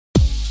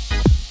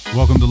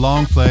Welcome to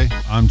Long Play.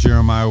 I'm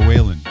Jeremiah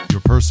Whalen,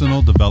 your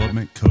personal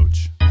development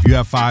coach. If you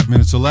have 5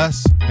 minutes or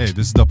less, hey,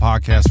 this is the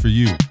podcast for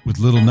you with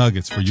little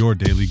nuggets for your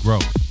daily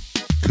growth.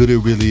 Could it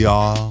really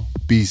all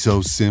be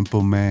so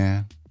simple,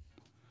 man?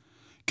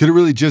 Could it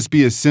really just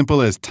be as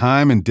simple as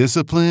time and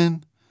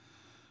discipline?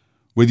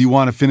 Whether you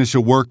want to finish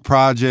a work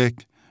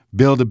project,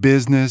 build a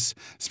business,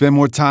 spend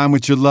more time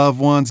with your loved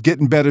ones,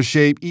 get in better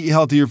shape, eat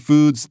healthier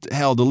foods,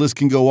 hell, the list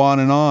can go on,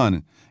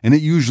 and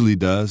it usually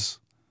does.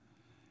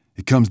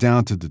 It comes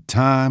down to the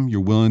time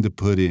you're willing to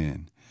put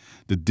in,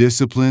 the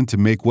discipline to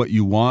make what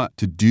you want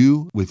to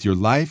do with your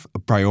life a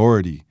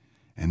priority,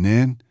 and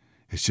then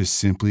it's just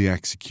simply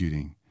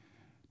executing,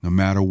 no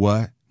matter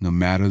what, no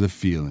matter the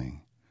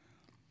feeling.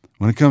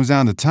 When it comes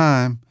down to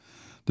time,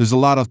 there's a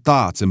lot of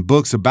thoughts and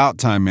books about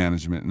time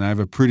management, and I have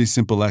a pretty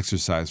simple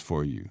exercise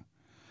for you.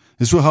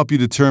 This will help you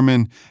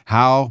determine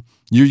how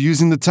you're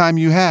using the time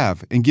you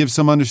have and give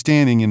some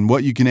understanding in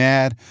what you can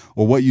add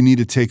or what you need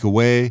to take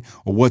away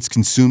or what's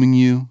consuming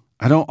you.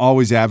 I don't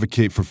always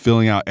advocate for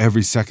filling out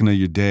every second of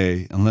your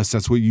day unless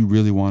that's what you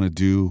really want to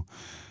do,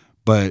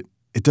 but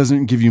it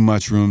doesn't give you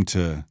much room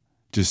to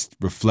just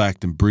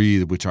reflect and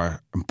breathe, which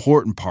are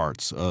important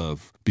parts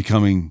of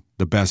becoming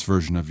the best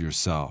version of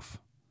yourself.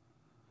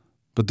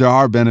 But there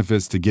are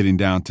benefits to getting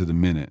down to the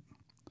minute.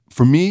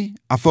 For me,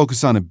 I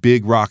focus on a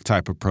big rock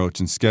type approach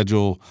and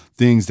schedule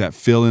things that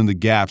fill in the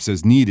gaps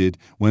as needed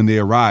when they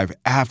arrive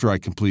after I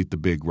complete the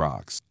big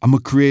rocks. I'm a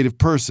creative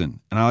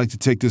person, and I like to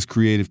take this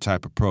creative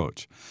type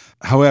approach.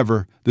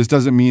 However, this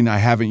doesn't mean I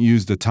haven't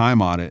used the time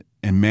audit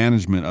and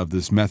management of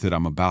this method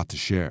I'm about to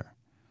share.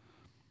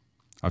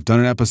 I've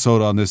done an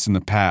episode on this in the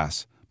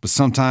past, but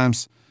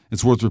sometimes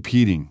it's worth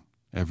repeating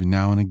every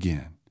now and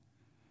again.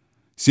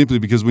 Simply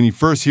because when you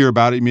first hear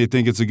about it, you may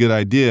think it's a good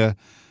idea,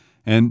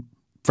 and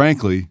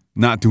frankly,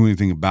 not do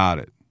anything about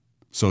it.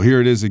 So here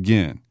it is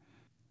again.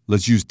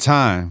 Let's use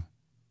time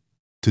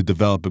to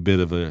develop a bit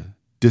of a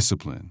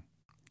discipline.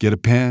 Get a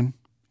pen,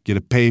 get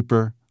a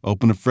paper,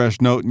 open a fresh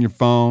note in your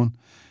phone,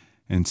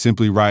 and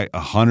simply write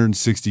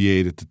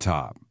 168 at the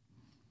top.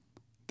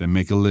 Then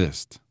make a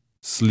list.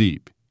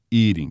 Sleep,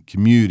 eating,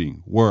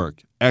 commuting,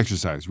 work,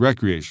 exercise,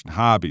 recreation,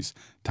 hobbies,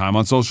 time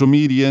on social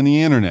media and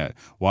the internet,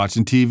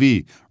 watching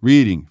TV,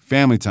 reading,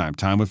 family time,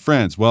 time with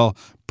friends. Well,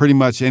 pretty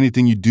much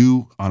anything you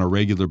do on a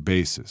regular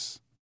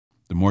basis.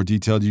 The more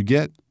detailed you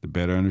get, the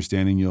better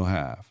understanding you'll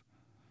have.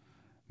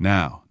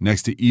 Now,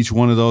 next to each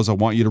one of those, I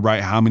want you to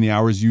write how many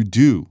hours you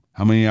do,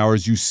 how many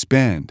hours you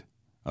spend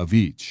of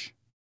each.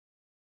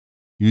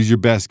 Use your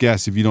best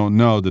guess if you don't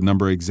know the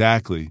number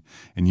exactly,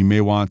 and you may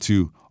want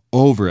to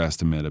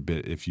overestimate a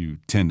bit if you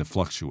tend to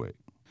fluctuate.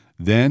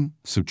 Then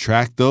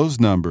subtract those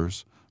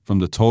numbers from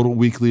the total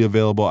weekly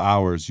available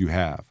hours you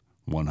have,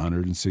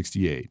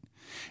 168.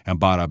 And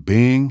bada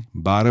bing,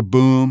 bada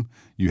boom,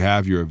 you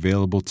have your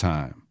available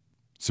time.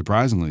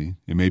 Surprisingly,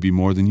 it may be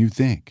more than you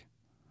think.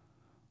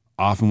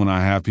 Often when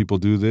I have people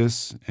do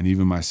this, and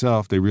even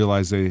myself, they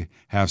realize they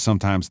have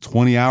sometimes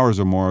 20 hours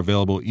or more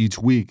available each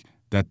week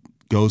that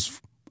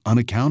goes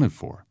unaccounted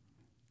for.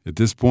 At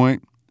this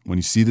point, when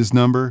you see this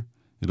number,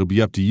 it'll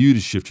be up to you to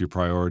shift your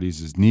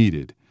priorities as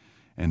needed,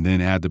 and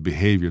then add the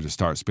behavior to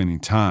start spending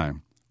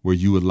time where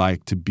you would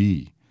like to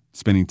be,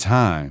 spending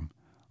time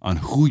on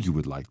who you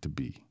would like to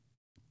be,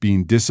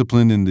 being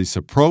disciplined in this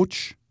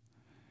approach,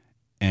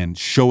 and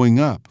showing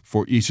up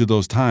for each of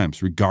those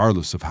times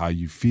regardless of how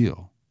you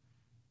feel.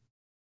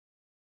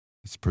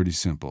 It's pretty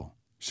simple.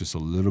 It's just a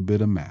little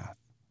bit of math,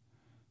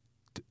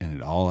 and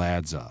it all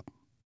adds up.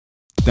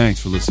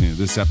 Thanks for listening to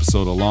this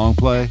episode of Long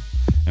Play,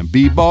 and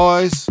be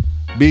boys,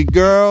 be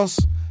girls,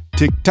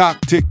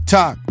 tick-tock,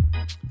 tick-tock.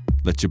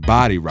 Let your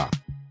body rock.